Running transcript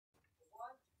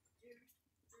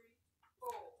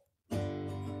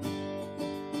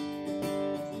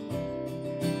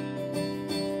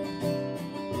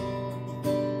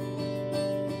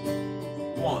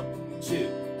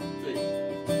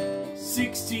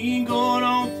16 going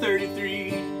on 33.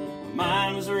 My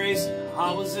mind was racing,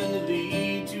 I was in the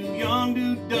lead. Too young,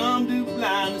 too dumb, too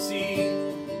blind to see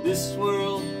this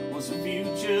world was a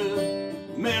future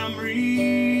memory.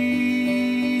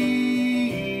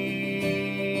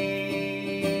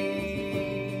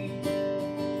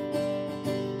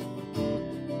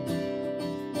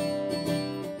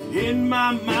 In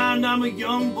my mind, I'm a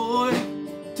young boy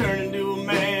turning to a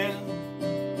man,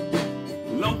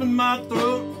 lump in my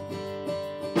throat,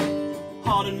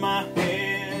 heart in my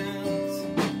hands,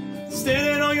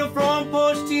 standing on your front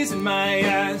porch, tears in my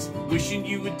eyes, wishing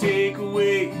you would take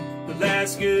away the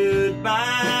last goodbye.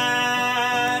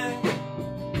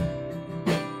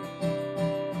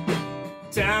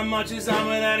 Time marches on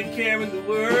without a care in the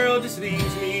world, just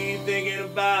leaves me thinking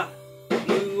about a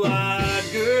blue-eyed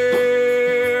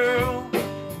girl.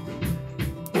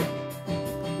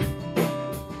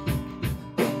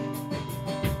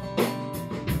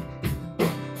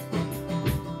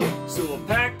 So I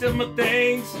packed up my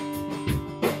things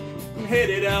and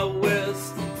headed out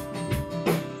west,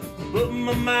 put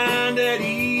my mind at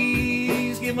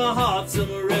ease, give my heart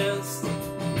some rest.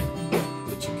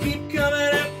 But you keep coming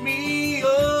at me,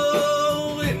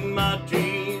 oh, in my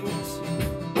dreams.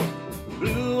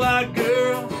 Blue-eyed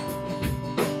girl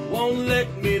won't let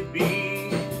me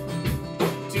be.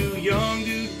 Too young,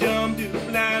 too dumb, too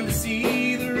blind to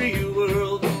see the real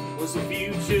world was a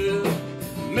future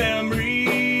memory.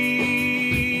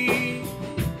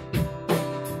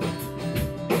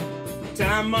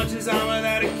 Time marches on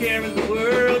without a care in the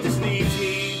world, just leaves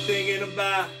me thinking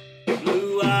about a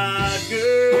blue-eyed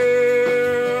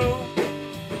girl.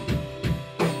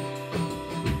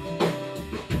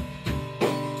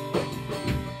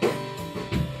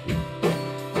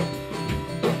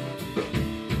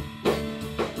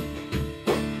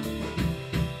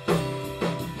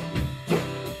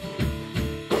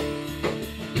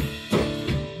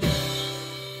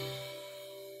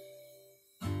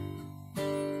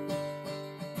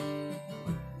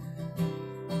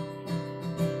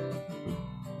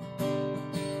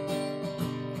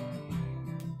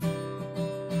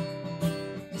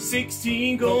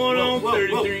 "16 going on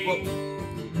 33.